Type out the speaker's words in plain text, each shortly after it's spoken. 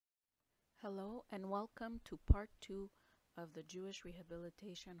Hello and welcome to part 2 of the Jewish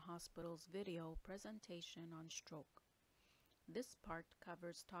Rehabilitation Hospital's video presentation on stroke. This part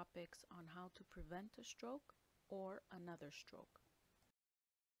covers topics on how to prevent a stroke or another stroke.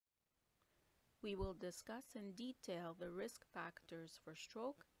 We will discuss in detail the risk factors for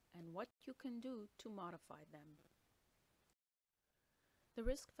stroke and what you can do to modify them. The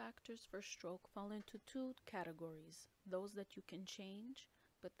risk factors for stroke fall into two categories: those that you can change,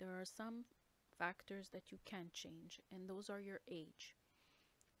 but there are some factors that you can't change, and those are your age.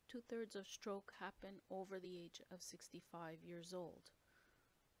 2/3 of stroke happen over the age of 65 years old.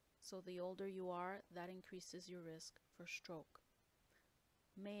 So the older you are, that increases your risk for stroke.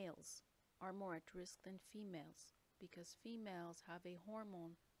 Males are more at risk than females because females have a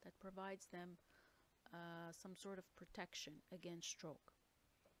hormone that provides them some sort of protection against stroke.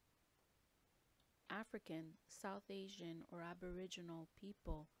 African, South Asian, or Aboriginal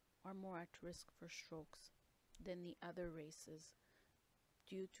people are more at risk for strokes than the other races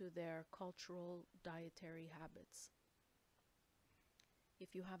due to their cultural dietary habits.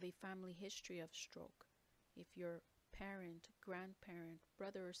 If you have a family history of stroke, if your parent, grandparent,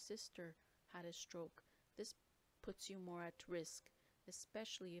 brother, or sister had a stroke, this puts you more at risk,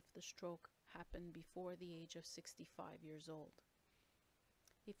 especially if the stroke happened before the age of 65 years old.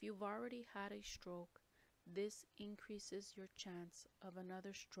 If you've already had a stroke, this increases your chance of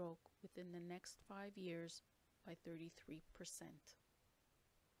another stroke within the next 5 years by 33%.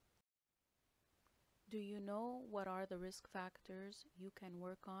 Do you know what are the risk factors you can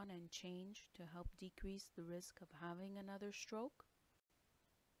work on and change to help decrease the risk of having another stroke?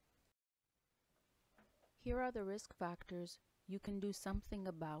 Here are the risk factors you can do something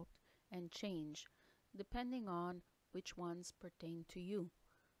about and change depending on which ones pertain to you: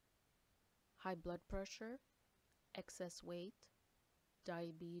 high blood pressure, excess weight,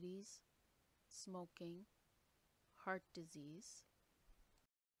 diabetes, smoking, heart disease,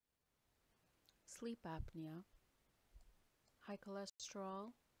 sleep apnea, high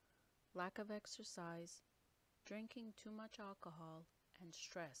cholesterol, lack of exercise, drinking too much alcohol, and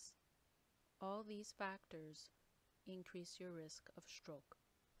stress. All these factors increase your risk of stroke.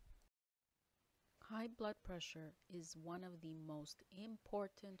 High blood pressure is one of the most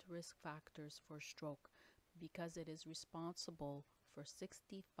important risk factors for stroke because it is responsible for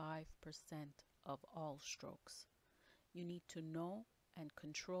 65% of all strokes. You need to know and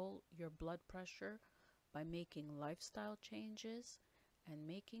control your blood pressure by making lifestyle changes and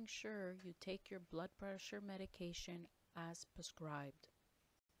making sure you take your blood pressure medication as prescribed.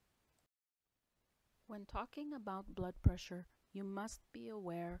 When talking about blood pressure, you must be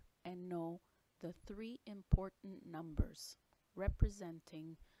aware and know the three important numbers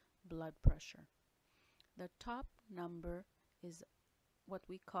representing blood pressure. The top number is what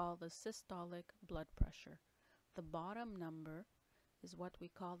we call the systolic blood pressure. The bottom number is what we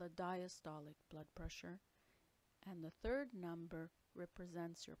call the diastolic blood pressure. And the third number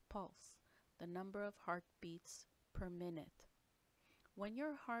represents your pulse, the number of heartbeats per minute. When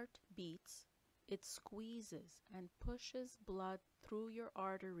your heart beats, it squeezes and pushes blood through your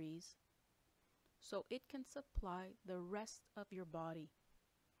arteries so it can supply the rest of your body.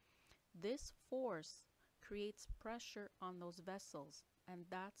 This force creates pressure on those vessels, and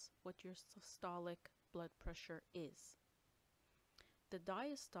that's what your systolic blood pressure is. The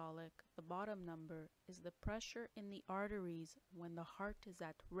diastolic, the bottom number, is the pressure in the arteries when the heart is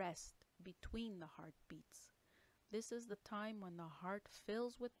at rest between the heartbeats. This is the time when the heart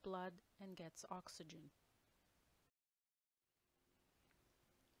fills with blood and gets oxygen.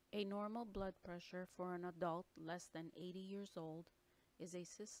 A normal blood pressure for an adult less than 80 years old is a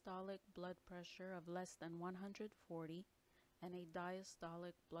systolic blood pressure of less than 140 and a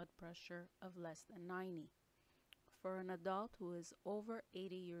diastolic blood pressure of less than 90. For an adult who is over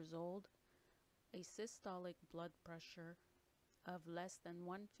 80 years old, a systolic blood pressure of less than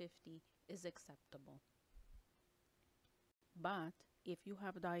 150 is acceptable. But if you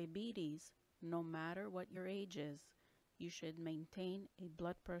have diabetes, no matter what your age is, you should maintain a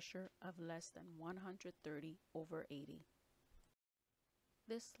blood pressure of less than 130 over 80.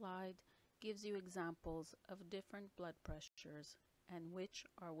 This slide gives you examples of different blood pressures and which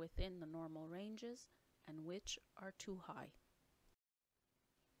are within the normal ranges and which are too high.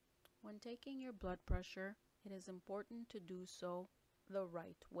 When taking your blood pressure, it is important to do so the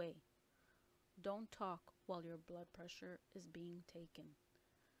right way. Don't talk while your blood pressure is being taken.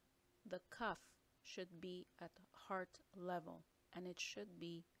 The cuff should be at heart level and it should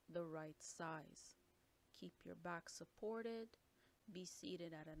be the right size. Keep your back supported, be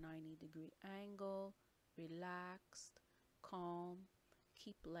seated at a 90-degree angle, relaxed, calm.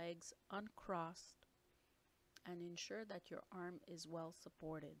 keep legs uncrossed and ensure that your arm is well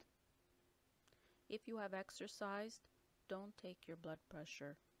supported. If you have exercised, don't take your blood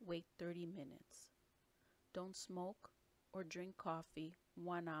pressure. Wait 30 minutes. Don't smoke or drink coffee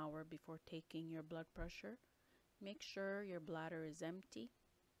 1 hour before taking your blood pressure. Make sure your bladder is empty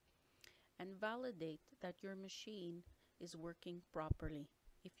and validate that your machine is working properly.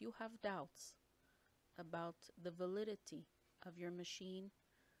 If you have doubts about the validity of your machine,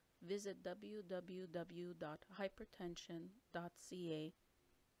 visit www.hypertension.ca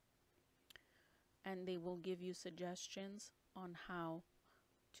and they will give you suggestions on how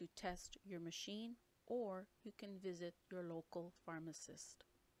to test your machine, or you can visit your local pharmacist.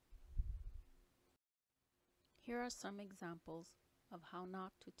 Here are some examples of how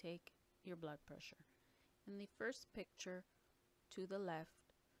not to take your blood pressure. In the first picture to the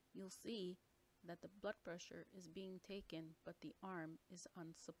left, you'll see that the blood pressure is being taken, but the arm is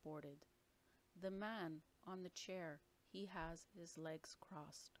unsupported. The man on the chair, he has his legs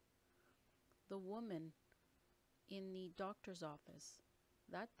crossed. The woman in the doctor's office,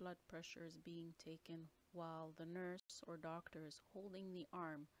 that blood pressure is being taken while the nurse or doctor is holding the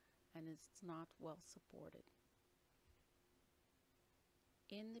arm and it's not well supported.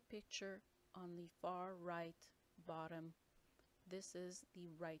 In the picture on the far right bottom, this is the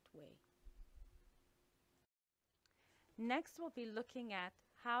right way. Next, we'll be looking at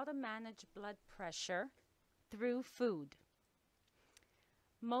how to manage blood pressure through food.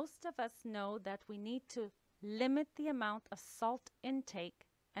 Most of us know that we need to limit the amount of salt intake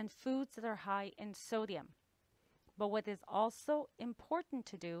and foods that are high in sodium. But what is also important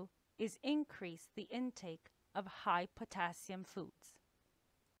to do is increase the intake of high potassium foods.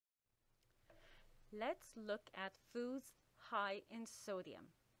 Let's look at foods high in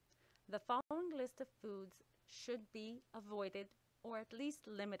sodium. The following list of foods should be avoided or at least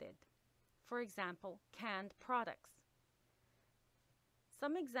limited. For example, canned products.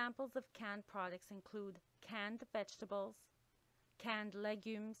 Some examples of canned products include canned vegetables, canned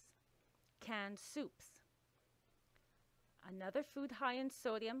legumes, canned soups. Another food high in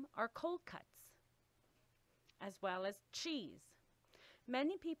sodium are cold cuts, as well as cheese.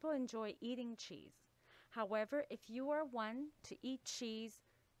 Many people enjoy eating cheese. However, if you are one to eat cheese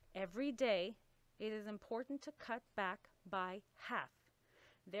every day, it is important to cut back by half,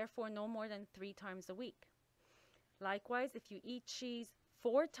 therefore no more than 3 times a week. Likewise, if you eat cheese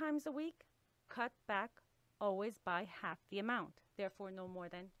 4 times a week, cut back always by half the amount, therefore no more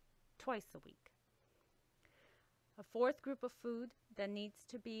than twice a week. A fourth group of food that needs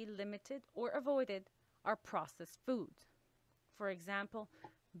to be limited or avoided are processed foods. For example,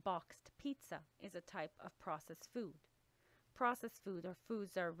 boxed pizza is a type of processed food. Processed food are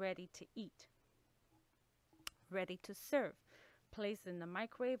foods that are ready to eat, ready to serve, placed in the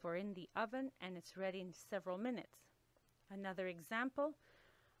microwave or in the oven, and it's ready in several minutes. Another example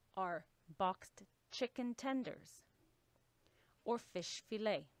are boxed chicken tenders or fish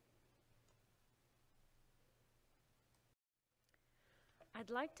fillet. I'd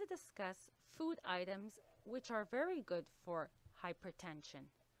like to discuss food items which are very good for hypertension.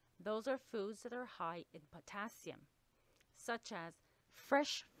 Those are foods that are high in potassium, such as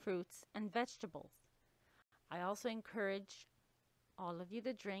fresh fruits and vegetables. I also encourage all of you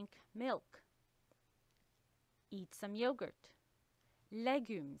to drink milk. Eat some yogurt.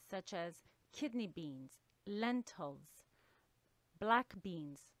 Legumes such as kidney beans, lentils, black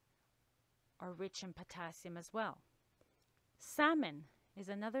beans are rich in potassium as well. Salmon is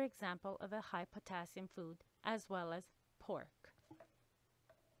another example of a high potassium food, as well as pork.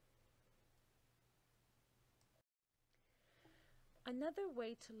 Another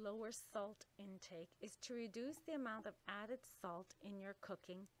way to lower salt intake is to reduce the amount of added salt in your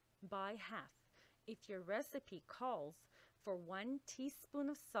cooking by half. If your recipe calls for 1 teaspoon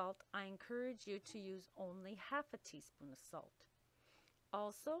of salt, I encourage you to use only half a teaspoon of salt.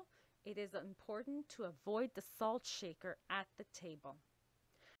 Also, it is important to avoid the salt shaker at the table.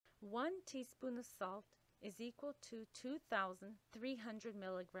 1 teaspoon of salt is equal to 2,300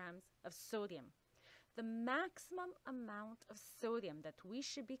 milligrams of sodium. The maximum amount of sodium that we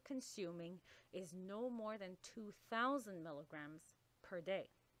should be consuming is no more than 2,000 milligrams per day.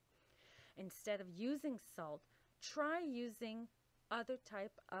 Instead of using salt, try using other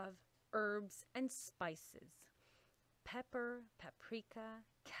type of herbs and spices. Pepper, paprika,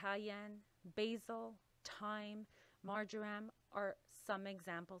 cayenne, basil, thyme, marjoram are some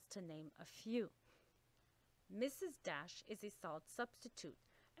examples to name a few. Mrs. Dash is a salt substitute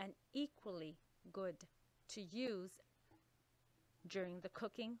and equally good to use during the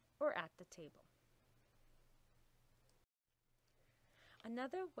cooking or at the table.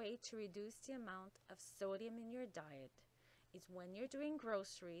 Another way to reduce the amount of sodium in your diet is when you're doing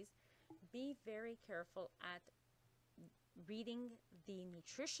groceries, be very careful at reading the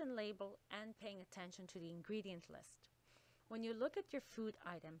nutrition label and paying attention to the ingredient list. When you look at your food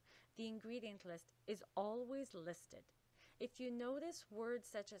item, the ingredient list is always listed. If you notice words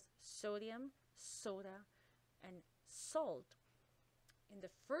such as sodium, soda, and salt in the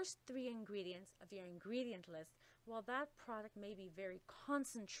first 3 ingredients of your ingredient list, well, that product may be very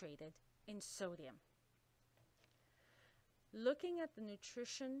concentrated in sodium. Looking at the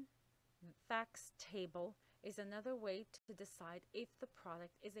nutrition facts table is another way to decide if the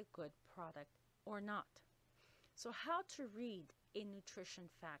product is a good product or not. So how to read a nutrition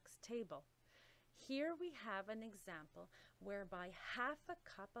facts table? Here we have an example whereby half a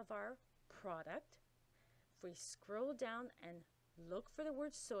cup of our product, if we scroll down and look for the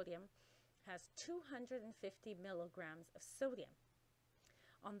word sodium, has 250 milligrams of sodium.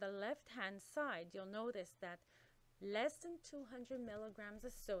 On the left-hand side, you'll notice that less than 200 milligrams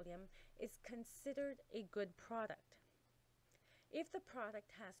of sodium is considered a good product. If the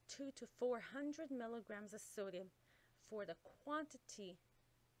product has 200 to 400 milligrams of sodium for the quantity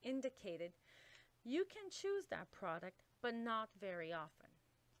indicated, you can choose that product, but not very often.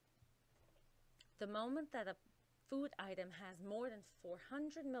 The moment that a food item has more than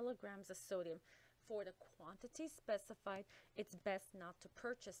 400 milligrams of sodium for the quantity specified, it's best not to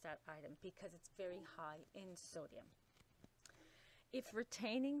purchase that item because it's very high in sodium. If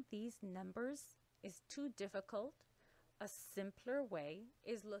retaining these numbers is too difficult, a simpler way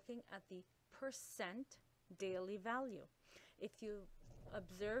is looking at the percent daily value. If you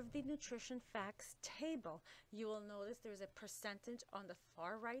observe the nutrition facts table, you will notice there's a percentage on the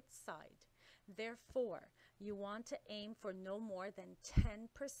far right side. Therefore, you want to aim for no more than 10%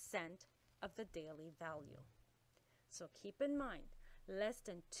 of the daily value. So keep in mind, less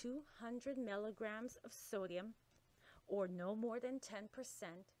than 200 milligrams of sodium or no more than 10%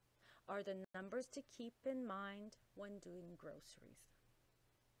 are the numbers to keep in mind when doing groceries.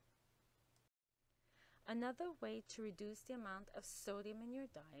 Another way to reduce the amount of sodium in your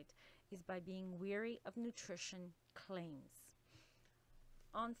diet is by being wary of nutrition claims.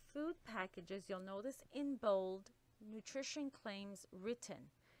 On food packages, you'll notice in bold, nutrition claims written.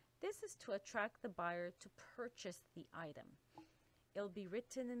 This is to attract the buyer to purchase the item. It'll be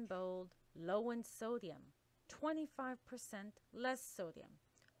written in bold, low in sodium, 25% less sodium,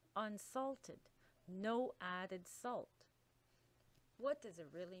 unsalted, no added salt. What does it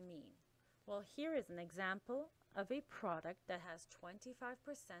really mean? Well, here is an example of a product that has 25%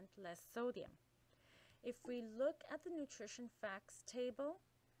 less sodium. If we look at the nutrition facts table,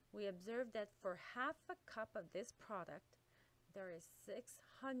 we observe that for half a cup of this product, there is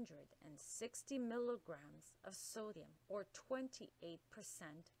 660 milligrams of sodium, or 28%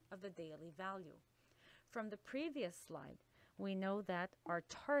 of the daily value. From the previous slide, we know that our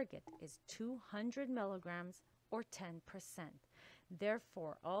target is 200 milligrams, or 10%.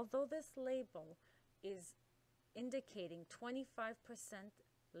 Therefore, although this label is indicating 25%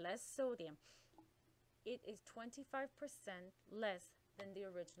 less sodium, it is 25% less than the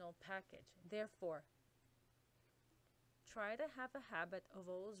original package. Therefore, try to have a habit of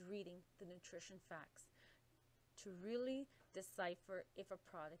always reading the nutrition facts to really decipher if a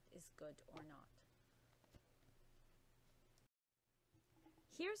product is good or not.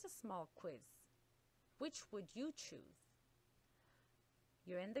 Here's a small quiz. Which would you choose?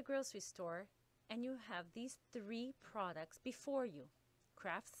 You're in the grocery store and you have these 3 products before you.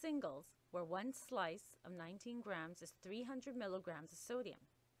 Kraft Singles, where 1 slice of 19 grams is 300 milligrams of sodium.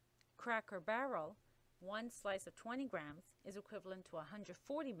 Cracker Barrel, 1 slice of 20 grams is equivalent to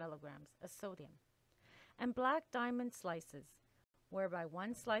 140 milligrams of sodium. And Black Diamond Slices, whereby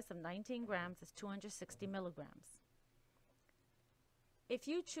 1 slice of 19 grams is 260 milligrams. If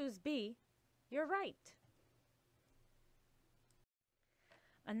you choose B, you're right.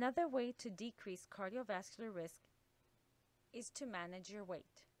 Another way to decrease cardiovascular risk is to manage your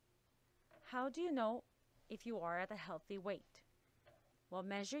weight. How do you know if you are at a healthy weight? Well,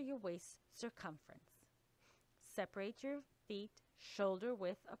 measure your waist circumference. Separate your feet shoulder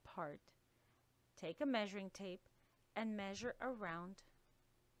width apart. Take a measuring tape and measure around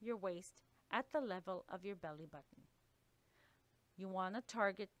your waist at the level of your belly button. You want to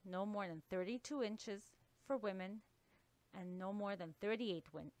target no more than 32 inches for women and no more than 38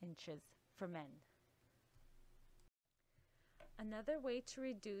 inches for men. Another way to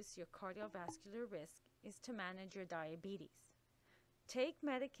reduce your cardiovascular risk is to manage your diabetes. Take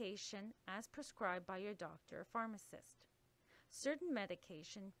medication as prescribed by your doctor or pharmacist. Certain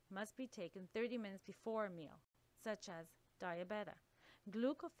medication must be taken 30 minutes before a meal, such as Diabeta,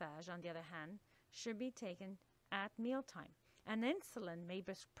 Glucophage, on the other hand, should be taken at mealtime, and insulin may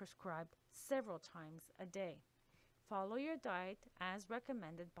be prescribed several times a day. Follow your diet as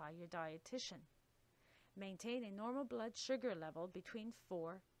recommended by your dietitian. Maintain a normal blood sugar level between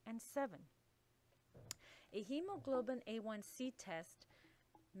 4 and 7. A hemoglobin A1C test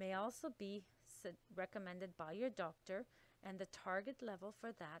may also be recommended by your doctor, and the target level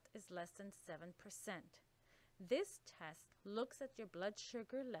for that is less than 7%. This test looks at your blood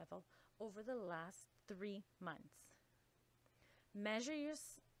sugar level over the last 3 months. Measure your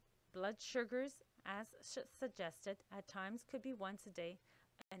blood sugars as suggested. At times could be once a day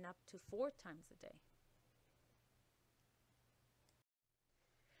and up to 4 times a day.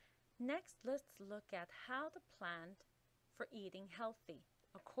 Next, let's look at how to plan for eating healthy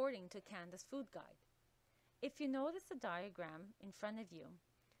according to Canada's Food Guide. If you notice the diagram in front of you,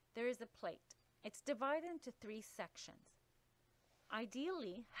 there is a plate. It's divided into 3 sections.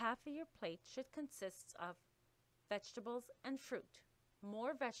 Ideally, half of your plate should consist of vegetables and fruit,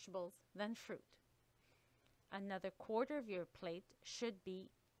 more vegetables than fruit. Another quarter of your plate should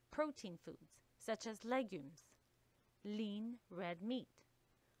be protein foods, such as legumes, lean red meat,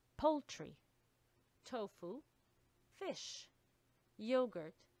 poultry, tofu, fish,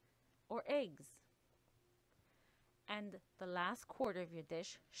 yogurt, or eggs. And the last quarter of your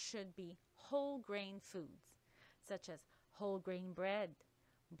dish should be whole grain foods, such as whole grain bread,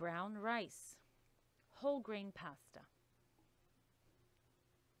 brown rice, whole grain pasta.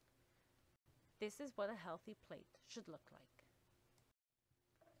 This is what a healthy plate should look like.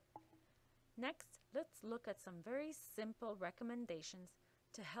 Next, let's look at some very simple recommendations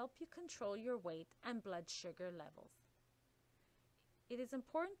to help you control your weight and blood sugar levels. It is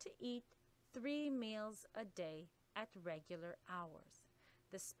important to eat 3 meals a day at regular hours.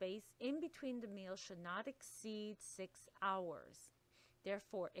 The space in between the meals should not exceed 6 hours.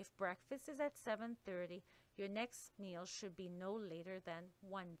 Therefore, if breakfast is at 7:30, your next meal should be no later than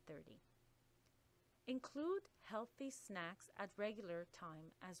 1:30. Include healthy snacks at regular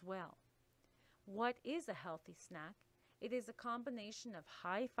time as well. What is a healthy snack? It is a combination of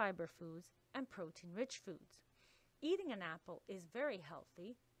high fiber foods and protein-rich foods. Eating an apple is very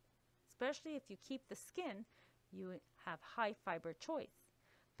healthy, especially if you keep the skin, you have high fiber choice.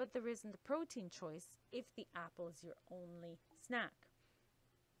 But there isn't a protein choice if the apple is your only snack.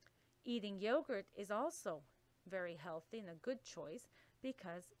 Eating yogurt is also very healthy and a good choice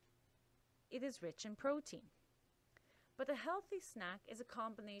because it is rich in protein. But a healthy snack is a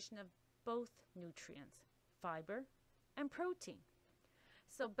combination of both nutrients, fiber and protein.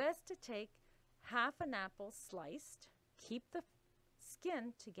 So best to take half an apple sliced, keep the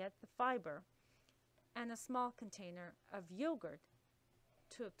skin to get the fiber, and a small container of yogurt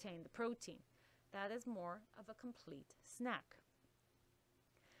to obtain the protein. That is more of a complete snack.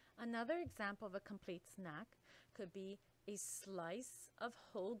 Another example of a complete snack could be a slice of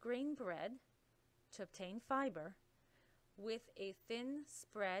whole grain bread to obtain fiber with a thin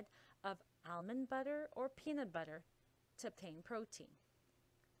spread of almond butter or peanut butter to obtain protein.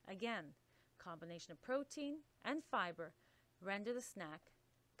 Again, combination of protein and fiber render the snack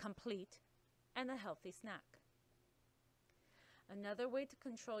complete and a healthy snack. Another way to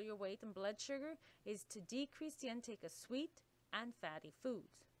control your weight and blood sugar is to decrease the intake of sweet and fatty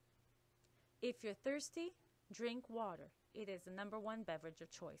foods. If you're thirsty, drink water. It is the #1 beverage of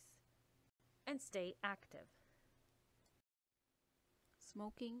choice. And stay active.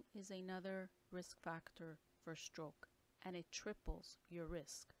 Smoking is another risk factor for stroke, and it triples your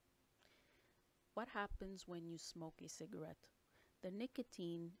risk. What happens when you smoke a cigarette? The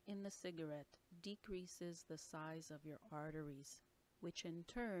nicotine in the cigarette decreases the size of your arteries, which in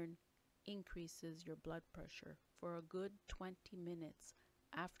turn increases your blood pressure for a good 20 minutes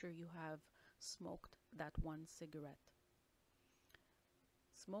after you have smoked that one cigarette.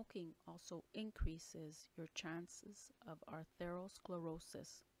 Smoking also increases your chances of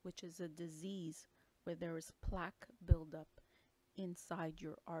atherosclerosis, which is a disease where there is plaque buildup inside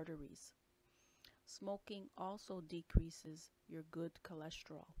your arteries. Smoking also decreases your good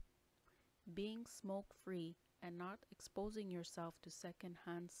cholesterol. Being smoke-free and not exposing yourself to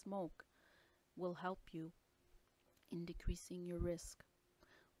secondhand smoke will help you in decreasing your risk.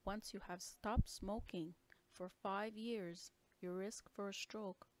 Once you have stopped smoking for 5 years, your risk for a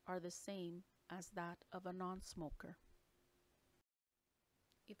stroke are the same as that of a non-smoker.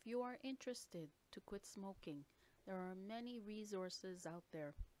 If you are interested to quit smoking, there are many resources out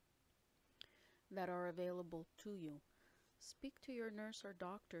there that are available to you. Speak to your nurse or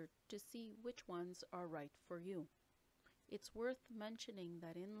doctor to see which ones are right for you. It's worth mentioning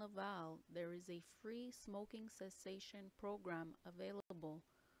that in Laval there is a free smoking cessation program available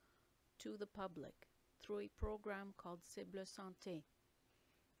to the public through a program called Cible Santé.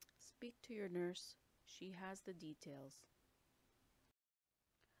 Speak to your nurse, she has the details.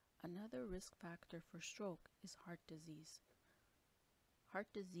 Another risk factor for stroke is heart disease. Heart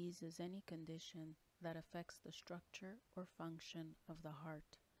disease is any condition that affects the structure or function of the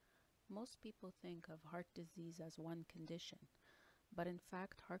heart. Most people think of heart disease as one condition, but in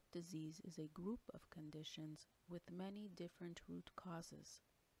fact heart disease is a group of conditions with many different root causes.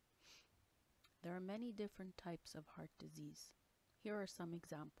 There are many different types of heart disease. Here are some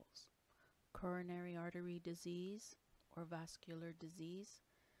examples. Coronary artery disease or vascular disease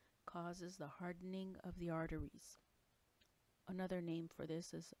causes the hardening of the arteries. Another name for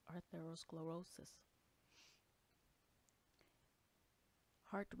this is atherosclerosis.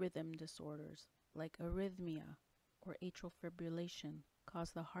 Heart rhythm disorders like arrhythmia or atrial fibrillation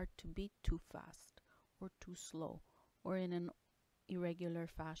cause the heart to beat too fast or too slow or in an irregular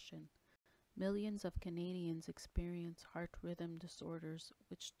fashion. Millions of Canadians experience heart rhythm disorders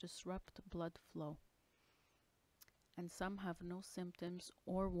which disrupt blood flow, and some have no symptoms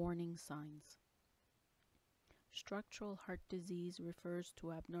or warning signs. Structural heart disease refers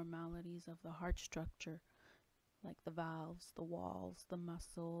to abnormalities of the heart structure, like the valves, the walls, the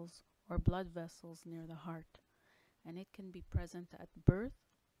muscles, or blood vessels near the heart, and it can be present at birth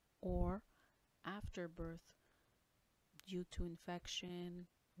or after birth due to infection,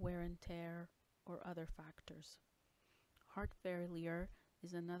 wear and tear, or other factors. Heart failure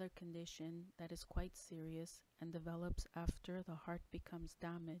is another condition that is quite serious and develops after the heart becomes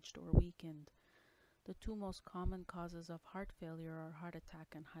damaged or weakened. The two most common causes of heart failure are heart attack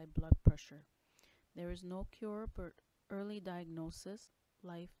and high blood pressure. There is no cure, but early diagnosis,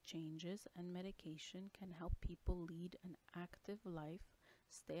 life changes, and medication can help people lead an active life,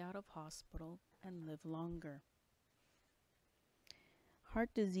 stay out of hospital, and live longer. Heart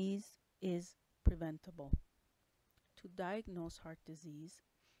disease is preventable. To diagnose heart disease,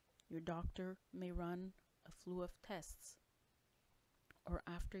 your doctor may run a slew of tests, or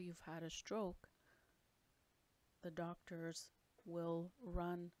after you've had a stroke, the doctors will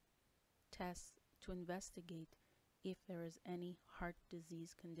run tests to investigate if there is any heart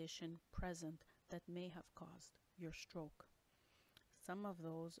disease condition present that may have caused your stroke. Some of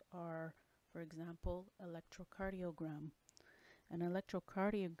those are, for example, electrocardiogram. An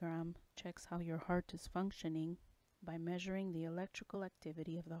electrocardiogram checks how your heart is functioning by measuring the electrical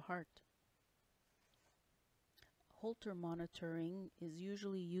activity of the heart. Holter monitoring is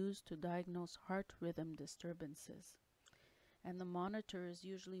usually used to diagnose heart rhythm disturbances, and the monitor is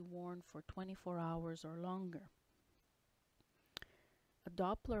usually worn for 24 hours or longer. A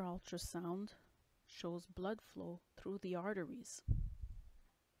Doppler ultrasound shows blood flow through the arteries.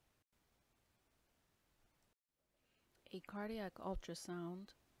 A cardiac ultrasound,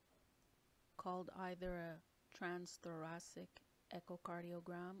 called either a transthoracic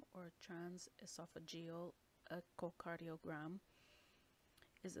echocardiogram or transesophageal echocardiogram,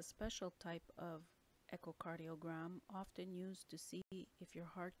 is a special type of echocardiogram often used to see if your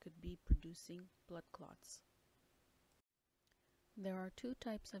heart could be producing blood clots. There are two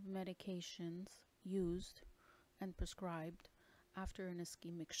types of medications used and prescribed after an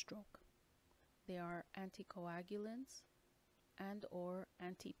ischemic stroke. They are anticoagulants and or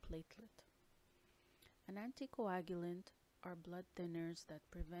antiplatelet. An anticoagulant are blood thinners that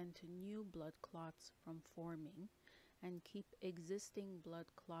prevent new blood clots from forming and keep existing blood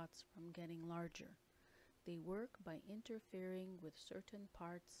clots from getting larger. They work by interfering with certain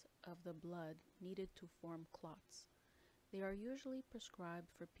parts of the blood needed to form clots. They are usually prescribed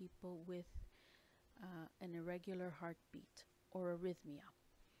for people with an irregular heartbeat or arrhythmia,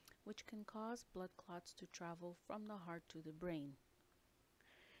 which can cause blood clots to travel from the heart to the brain.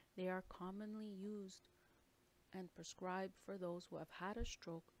 They are commonly used and prescribed for those who have had a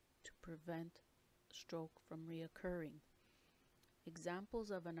stroke to prevent stroke from reoccurring.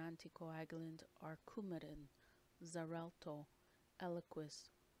 Examples of an anticoagulant are Coumadin, Xarelto, Eliquis,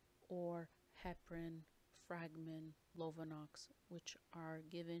 or heparin, Fragmin, Lovenox, which are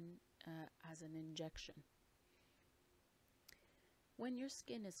given as an injection. When your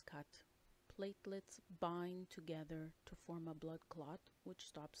skin is cut, platelets bind together to form a blood clot, which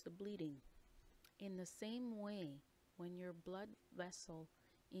stops the bleeding. In the same way, when your blood vessel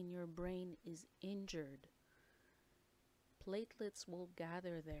in your brain is injured, platelets will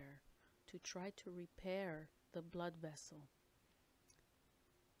gather there to try to repair the blood vessel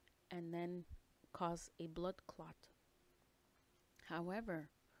and then cause a blood clot. However,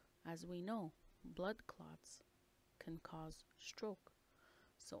 as we know, blood clots can cause stroke.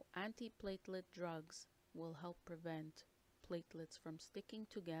 So antiplatelet drugs will help prevent platelets from sticking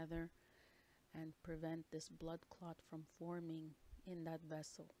together and prevent this blood clot from forming in that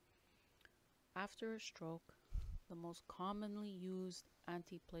vessel. After a stroke, the most commonly used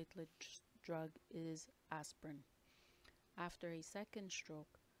antiplatelet drug is aspirin. After a second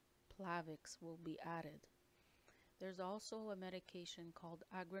stroke, Plavix will be added. There's also a medication called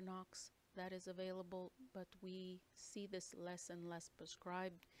Agranox that is available, but we see this less and less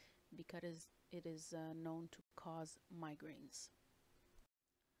prescribed because it is known to cause migraines.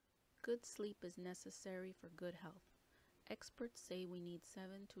 Good sleep is necessary for good health. Experts say we need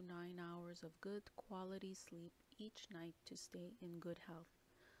 7 to 9 hours of good quality sleep each night to stay in good health.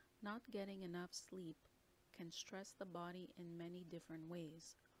 Not getting enough sleep can stress the body in many different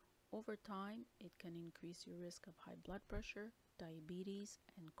ways. Over time, it can increase your risk of high blood pressure, diabetes,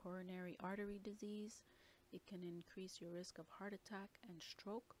 and coronary artery disease. It can increase your risk of heart attack and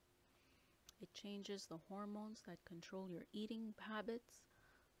stroke. It changes the hormones that control your eating habits,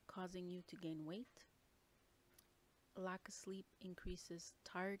 causing you to gain weight. Lack of sleep increases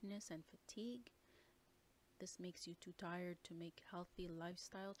tiredness and fatigue. This makes you too tired to make healthy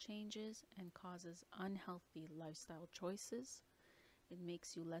lifestyle changes and causes unhealthy lifestyle choices. It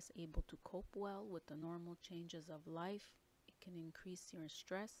makes you less able to cope well with the normal changes of life. It can increase your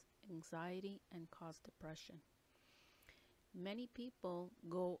stress, anxiety, and cause depression. Many people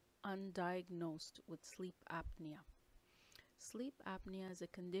go undiagnosed with sleep apnea. Sleep apnea is a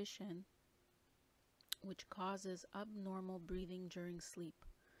condition which causes abnormal breathing during sleep.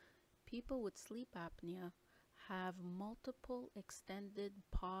 People with sleep apnea have multiple extended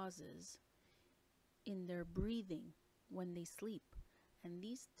pauses in their breathing when they sleep, and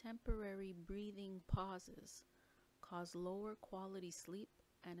these temporary breathing pauses cause lower quality sleep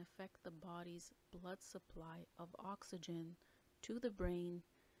and affect the body's blood supply of oxygen to the brain,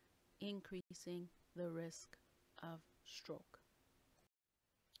 increasing the risk of stroke.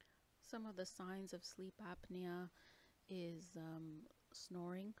 Some of the signs of sleep apnea is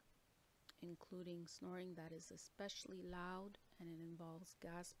snoring, including snoring that is especially loud, and it involves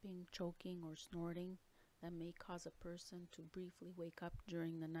gasping, choking, or snorting that may cause a person to briefly wake up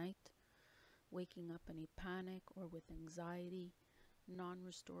during the night, waking up in a panic or with anxiety,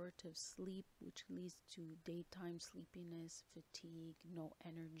 non-restorative sleep, which leads to daytime sleepiness, fatigue, no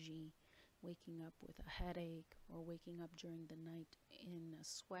energy, waking up with a headache, or waking up during the night in a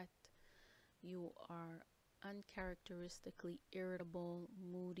sweat. You are uncharacteristically irritable,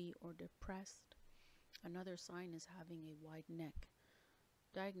 moody, or depressed. Another sign is having a wide neck.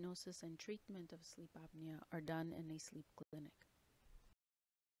 Diagnosis and treatment of sleep apnea are done in a sleep clinic.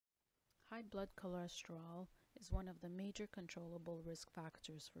 High blood cholesterol is one of the major controllable risk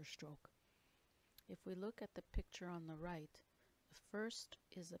factors for stroke. If we look at the picture on the right, the first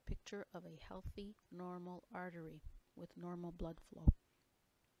is a picture of a healthy, normal artery with normal blood flow.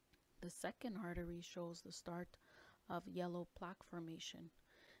 The second artery shows the start of yellow plaque formation,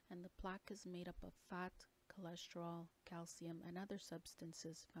 and the plaque is made up of fat, cholesterol, calcium, and other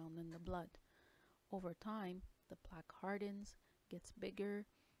substances found in the blood. Over time, the plaque hardens, gets bigger,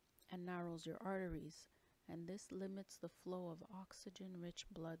 and narrows your arteries, and this limits the flow of oxygen-rich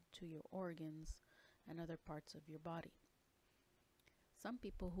blood to your organs and other parts of your body. Some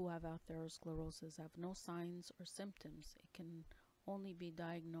people who have atherosclerosis have no signs or symptoms. It can only be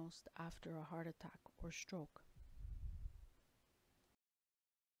diagnosed after a heart attack or stroke.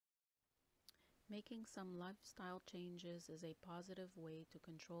 Making some lifestyle changes is a positive way to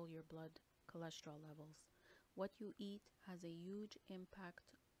control your blood cholesterol levels. What you eat has a huge impact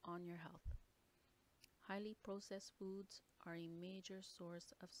on your health. Highly processed foods are a major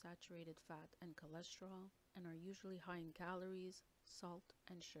source of saturated fat and cholesterol and are usually high in calories, salt,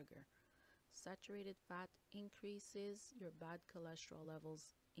 and sugar. Saturated fat increases your bad cholesterol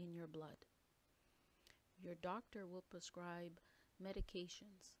levels in your blood. Your doctor will prescribe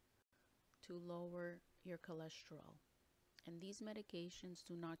medications to lower your cholesterol, and these medications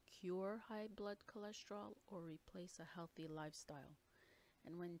do not cure high blood cholesterol or replace a healthy lifestyle.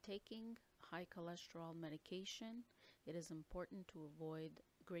 And when taking high cholesterol medication, it is important to avoid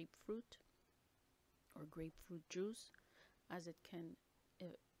grapefruit or grapefruit juice, as it can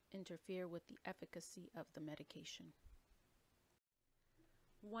interfere with the efficacy of the medication.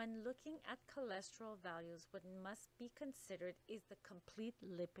 When looking at cholesterol values, what must be considered is the complete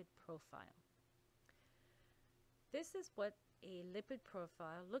lipid profile. This is what a lipid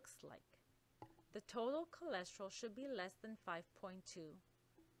profile looks like. The total cholesterol should be less than 5.2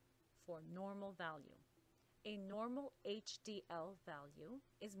 for normal value. A normal HDL value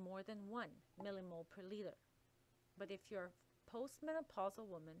is more than 1 millimole per liter. but if you're a postmenopausal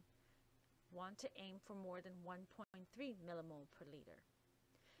woman, want to aim for more than 1.3 millimole per liter.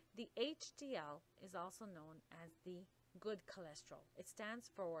 The HDL is also known as the good cholesterol. It stands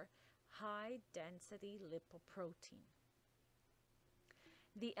for high density lipoprotein.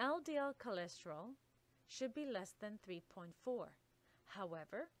 The LDL cholesterol should be less than 3.4.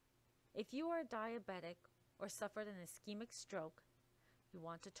 However, if you are diabetic or suffered an ischemic stroke, you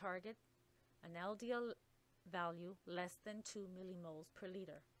want to target an LDL value less than 2 millimoles per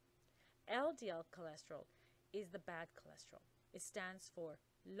liter. LDL cholesterol is the bad cholesterol. It stands for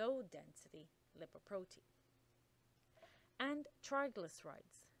low density lipoprotein. And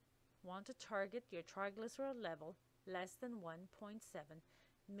triglycerides. Want to target your triglyceride level less than 1.7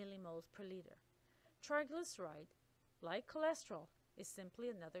 millimoles per liter. Triglyceride, like cholesterol, is simply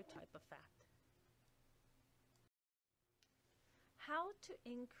another type of fat. How to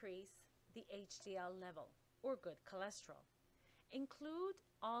increase the HDL level, or good cholesterol? Include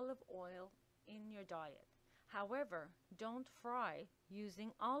olive oil in your diet. However, don't fry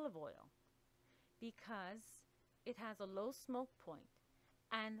using olive oil because it has a low smoke point,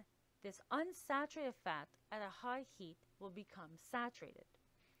 and this unsaturated fat at a high heat will become saturated.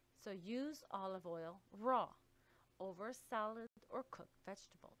 So use olive oil raw over salad or cooked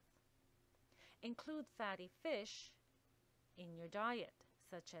vegetables. Include fatty fish in your diet,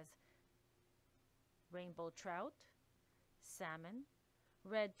 such as rainbow trout, salmon,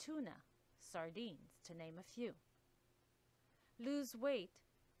 red tuna, sardines, to name a few. Lose weight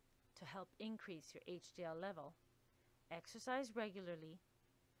to help increase your HDL level. Exercise regularly.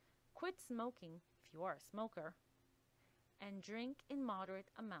 Quit smoking if you are a smoker. And drink in moderate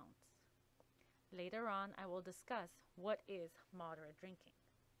amounts. Later on, I will discuss what is moderate drinking.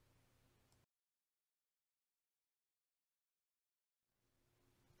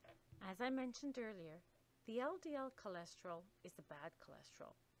 As I mentioned earlier, the LDL cholesterol is the bad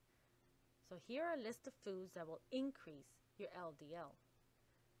cholesterol. So here are a list of foods that will increase your LDL.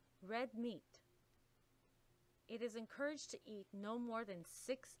 Red meat. It is encouraged to eat no more than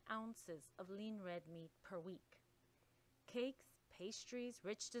 6 ounces of lean red meat per week. Cakes, pastries,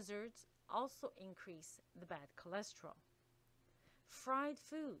 rich desserts also increase the bad cholesterol. Fried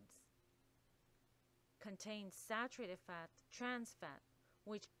foods contain saturated fat, trans fat,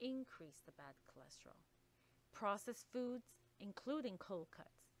 which increase the bad cholesterol. Processed foods, including cold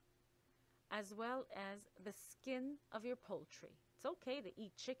cuts, as well as the skin of your poultry. It's okay to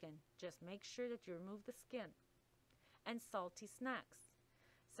eat chicken, just make sure that you remove the skin. And salty snacks,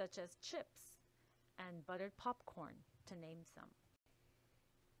 such as chips and buttered popcorn, to name some.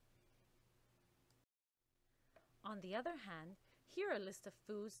 On the other hand, here are a list of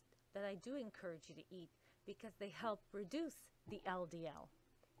foods that I do encourage you to eat because they help reduce the LDL,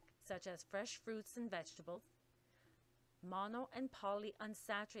 such as fresh fruits and vegetables. Mono and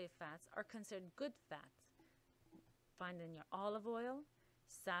polyunsaturated fats are considered good fats. Find in your olive oil,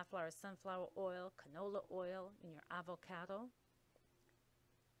 safflower, sunflower oil, canola oil, in your avocado.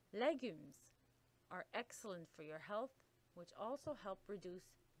 Legumes are excellent for your health, which also help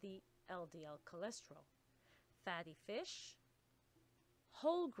reduce the LDL cholesterol. Fatty fish,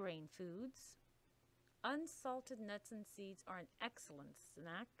 whole grain foods, unsalted nuts and seeds are an excellent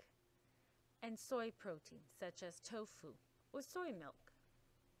snack, and soy protein, such as tofu or soy milk.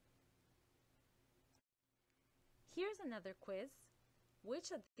 Here's another quiz.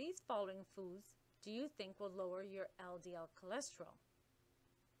 Which of these following foods do you think will lower your LDL cholesterol?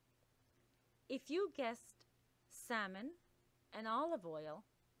 If you guessed salmon and olive oil,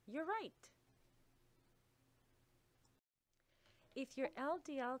 you're right. If your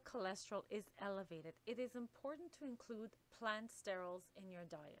LDL cholesterol is elevated, it is important to include plant sterols in your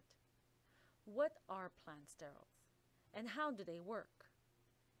diet. What are plant sterols and how do they work?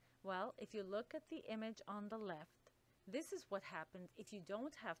 Well, if you look at the image on the left, this is what happens if you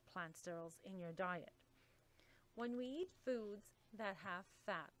don't have plant sterols in your diet. When we eat foods that have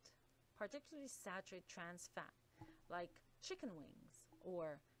fat, particularly saturated trans fat, like chicken wings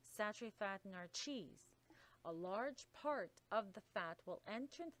or saturated fat in our cheese, a large part of the fat will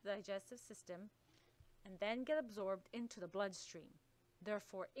enter into the digestive system and then get absorbed into the bloodstream,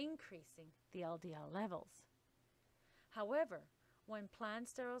 therefore increasing the LDL levels. However, when plant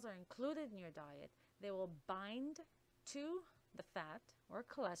sterols are included in your diet, they will bind to the fat or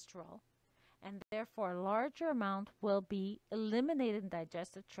cholesterol, and therefore a larger amount will be eliminated in the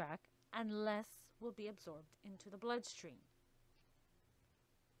digestive tract and less will be absorbed into the bloodstream.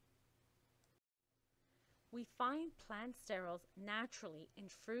 We find plant sterols naturally in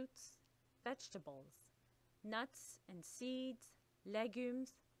fruits, vegetables, nuts and seeds,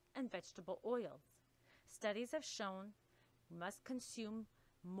 legumes, and vegetable oils. Studies have shown you must consume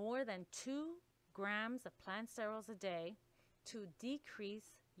more than 2 grams of plant sterols a day to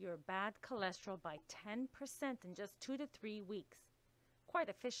decrease your bad cholesterol by 10% in just 2 to 3 weeks. Quite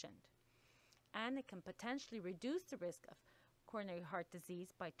efficient. And it can potentially reduce the risk of coronary heart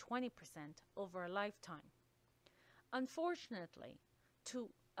disease by 20% over a lifetime. Unfortunately, to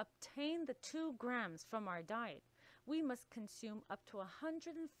obtain the 2 grams from our diet, we must consume up to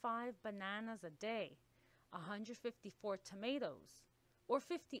 105 bananas a day, 154 tomatoes, or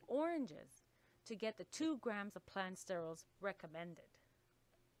 50 oranges to get the 2 grams of plant sterols recommended.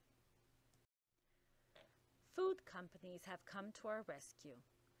 Food companies have come to our rescue.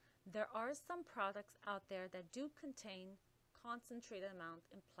 There are some products out there that do contain concentrated amount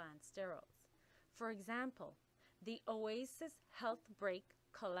in plant sterols. For example, the Oasis Health Break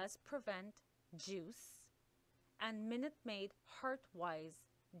Cholesterol Prevent juice and Minute Maid Heartwise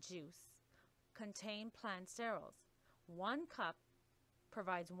juice contain plant sterols. 1 cup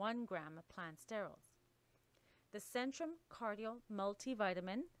provides 1 gram of plant sterols. The Centrum Cardio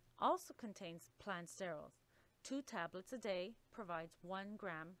Multivitamin also contains plant sterols. 2 tablets a day provides 1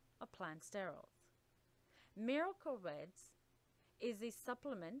 gram of plant sterols. Miracle Reds is a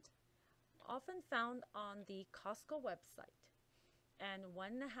supplement often found on the Costco website, and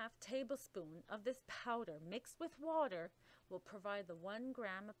 1.5 tablespoons of this powder mixed with water will provide the 1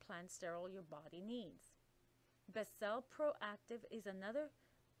 gram of plant sterol your body needs. Becel Proactive is another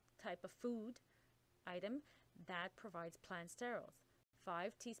type of food item that provides plant sterols.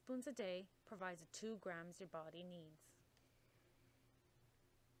 5 teaspoons a day provides the 2 grams your body needs.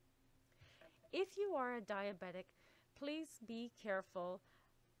 If you are a diabetic, please be careful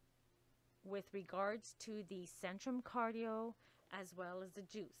with regards to the Centrum Cardio as well as the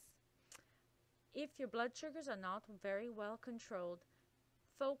juice. If your blood sugars are not very well controlled,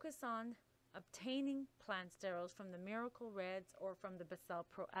 focus on obtaining plant sterols from the Miracle Reds or from the Becel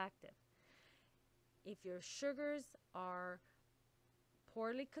Proactive. If your sugars are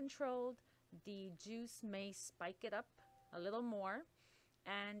poorly controlled, the juice may spike it up a little more.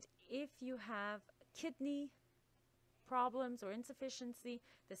 And if you have kidney problems or insufficiency,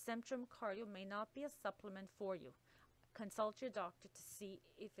 the Centrum Cardio may not be a supplement for you. Consult your doctor to see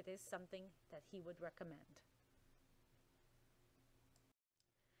if it is something that he would recommend.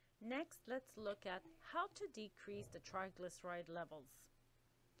 Next, let's look at how to decrease the triglyceride levels.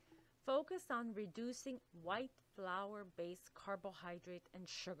 Focus on reducing white flour-based carbohydrate and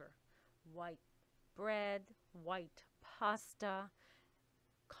sugar. White bread, white pasta,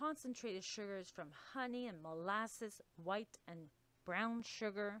 concentrated sugars from honey and molasses, white and brown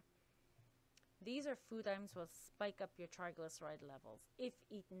sugar. These are food items that will spike up your triglyceride levels if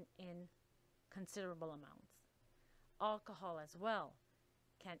eaten in considerable amounts. Alcohol as well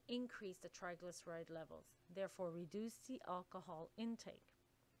can increase the triglyceride levels, therefore reduce the alcohol intake.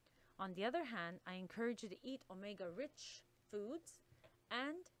 On the other hand, I encourage you to eat omega-rich foods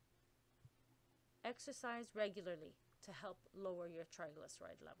and exercise regularly to help lower your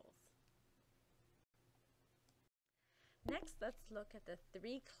triglyceride levels. Next, let's look at the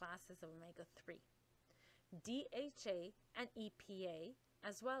 3 classes of omega-3, DHA and EPA,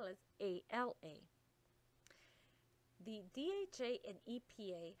 as well as ALA. The DHA and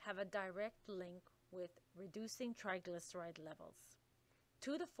EPA have a direct link with reducing triglyceride levels.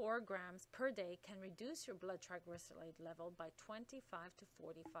 2 to 4 grams per day can reduce your blood triglyceride level by 25 to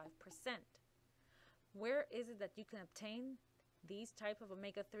 45%. Where is it that you can obtain these type of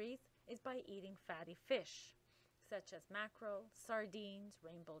omega-3s? Is by eating fatty fish, such as mackerel, sardines,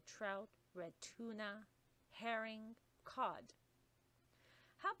 rainbow trout, red tuna, herring, cod.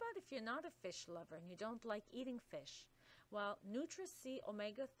 How about if you're not a fish lover and you don't like eating fish? Well, Nutri-C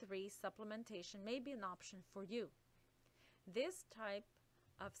omega-3 supplementation may be an option for you. This type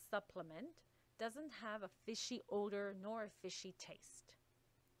of supplement doesn't have a fishy odor nor a fishy taste.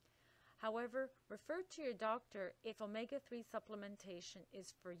 However, refer to your doctor if omega-3 supplementation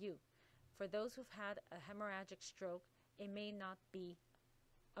is for you. For those who've had a hemorrhagic stroke, it may not be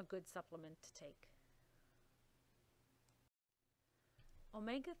a good supplement to take.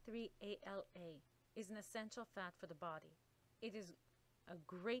 Omega-3 ALA is an essential fat for the body. It is a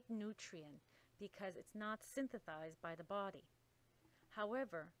great nutrient because it's not synthesized by the body.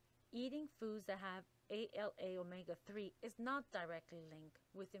 However, eating foods that have ALA omega-3 is not directly linked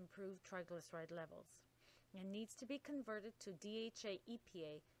with improved triglyceride levels and needs to be converted to DHA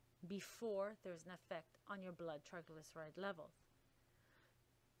EPA before there's an effect on your blood triglyceride levels.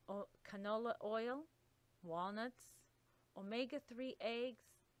 Canola oil, walnuts, omega-3 eggs,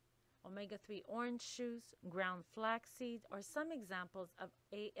 omega-3 orange juice, ground flaxseed are some examples of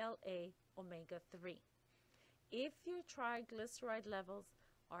ALA omega-3. If your triglyceride levels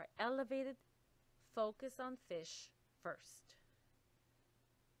are elevated, focus on fish first.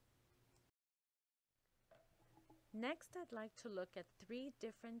 Next, I'd like to look at 3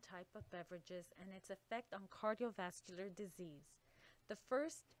 different types of beverages and its effect on cardiovascular disease. The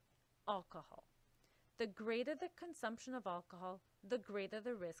first, alcohol. The greater the consumption of alcohol, the greater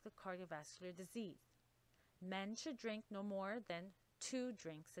the risk of cardiovascular disease. Men should drink no more than 2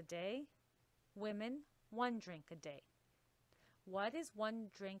 drinks a day. Women, 1 drink a day. What is 1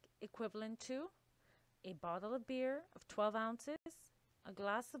 drink equivalent to? A bottle of beer of 12 ounces, a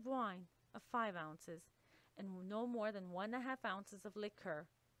glass of wine of 5 ounces, and no more than 1.5 ounces of liquor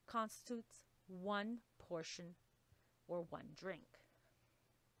constitutes 1 portion or 1 drink.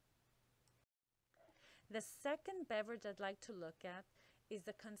 The second beverage I'd like to look at is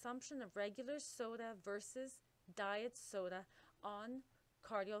the consumption of regular soda versus diet soda on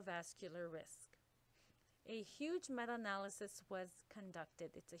cardiovascular risk. A huge meta-analysis was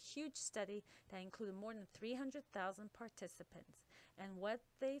conducted. It's a huge study that included more than 300,000 participants. And what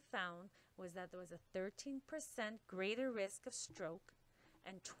they found was that there was a 13% greater risk of stroke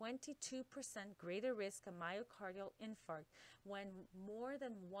and 22% greater risk of myocardial infarct when more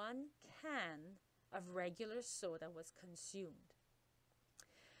than 1 can of regular soda was consumed.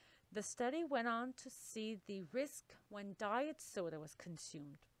 The study went on to see the risk when diet soda was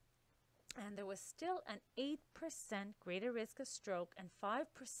consumed. And there was still an 8% greater risk of stroke and 5%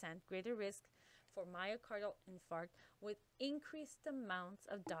 greater risk for myocardial infarct with increased amounts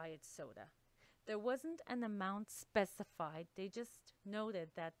of diet soda. There wasn't an amount specified. They just noted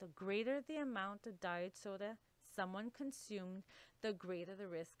that the greater the amount of diet soda someone consumed, the greater the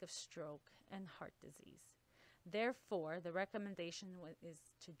risk of stroke and heart disease. Therefore, the recommendation is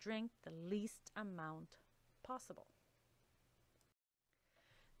to drink the least amount possible.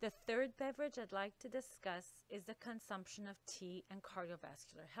 The third beverage I'd like to discuss is the consumption of tea and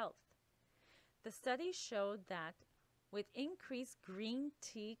cardiovascular health. The study showed that with increased green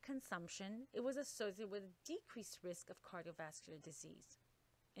tea consumption, it was associated with a decreased risk of cardiovascular disease.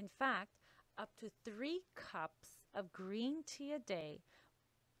 In fact, up to 3 cups of green tea a day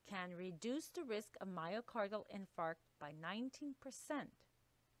can reduce the risk of myocardial infarct by 19%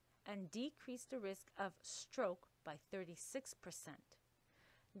 and decrease the risk of stroke by 36%.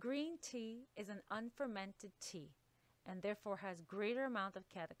 Green tea is an unfermented tea and therefore has greater amount of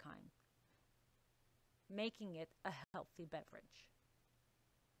catechin, making it a healthy beverage.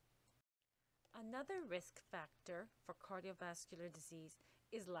 Another risk factor for cardiovascular disease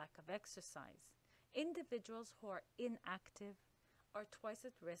is lack of exercise. Individuals who are inactive are twice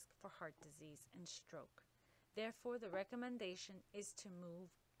at risk for heart disease and stroke. Therefore, the recommendation is to move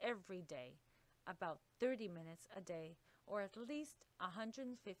every day, about 30 minutes a day, or at least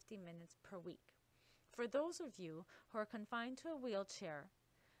 150 minutes per week. For those of you who are confined to a wheelchair,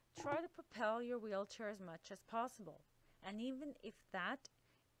 try to propel your wheelchair as much as possible. And even if that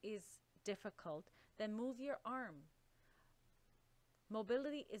is difficult, then move your arm.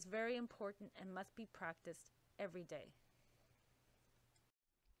 Mobility is very important and must be practiced every day.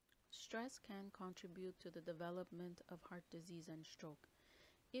 Stress can contribute to the development of heart disease and stroke.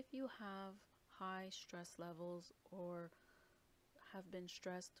 If you have high stress levels or have been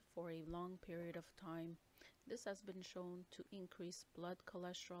stressed for a long period of time, this has been shown to increase blood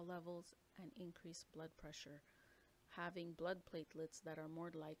cholesterol levels and increase blood pressure, having blood platelets that are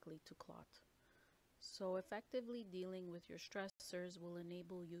more likely to clot. So effectively dealing with your stressors will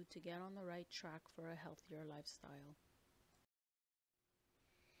enable you to get on the right track for a healthier lifestyle.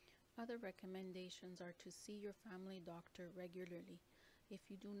 Other recommendations are to see your family doctor regularly. If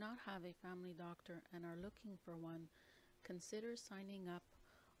you do not have a family doctor and are looking for one, consider signing up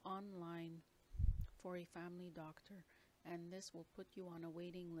online for a family doctor, and this will put you on a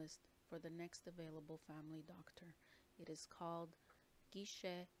waiting list for the next available family doctor. It is called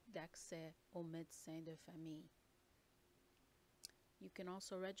Guichet d'accès aux médecins de famille. You can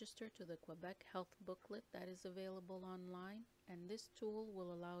also register to the Quebec Health Booklet that is available online, and this tool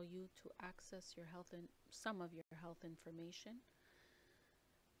will allow you to access your some of your health information.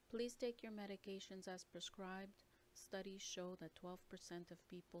 Please take your medications as prescribed. Studies show that 12% of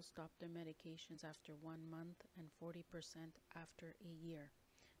people stop their medications after 1 month and 40% after a year.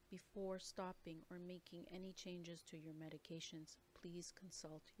 Before stopping or making any changes to your medications, please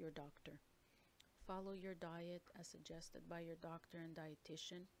consult your doctor. Follow your diet as suggested by your doctor and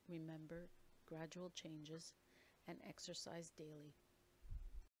dietitian. Remember, gradual changes, and exercise daily.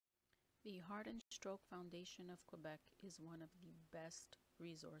 The Heart and Stroke Foundation of Quebec is one of the best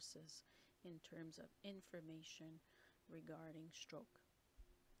resources in terms of information regarding stroke.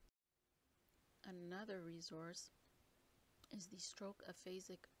 Another resource is the Stroke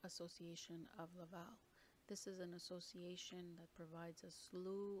Aphasic Association of Laval. This is an association that provides a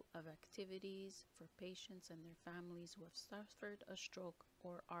slew of activities for patients and their families who have suffered a stroke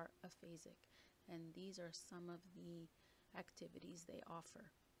or are aphasic, and these are some of the activities they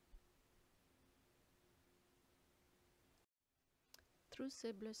offer. Through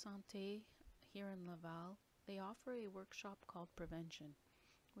Cible Santé here in Laval, they offer a workshop called Prevention,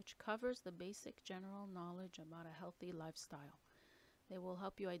 which covers the basic general knowledge about a healthy lifestyle. They will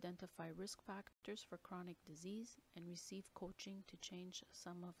help you identify risk factors for chronic disease and receive coaching to change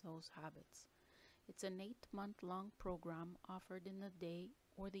some of those habits. It's an 8-month-long program offered in the day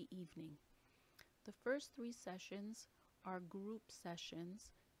or the evening. The first 3 sessions are group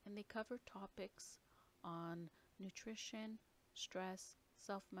sessions, and they cover topics on nutrition, stress,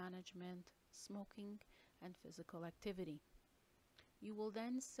 self-management, smoking, and physical activity. You will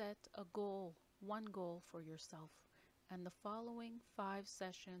then set a goal, one goal for yourself, and the following 5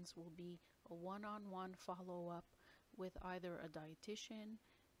 sessions will be a one-on-one follow-up with either a dietitian,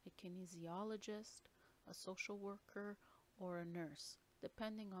 a kinesiologist, a social worker, or a nurse,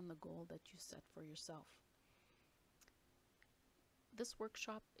 depending on the goal that you set for yourself. This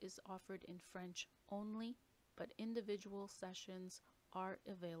workshop is offered in French only, but individual sessions are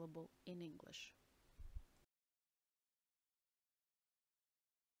available in English.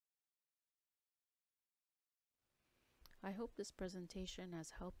 I hope this presentation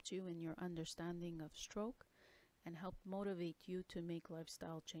has helped you in your understanding of stroke and helped motivate you to make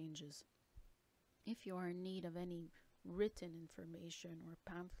lifestyle changes. If you are in need of any written information or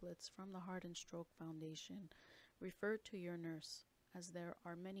pamphlets from the Heart and Stroke Foundation, refer to your nurse, as there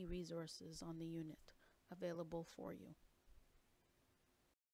are many resources on the unit available for you.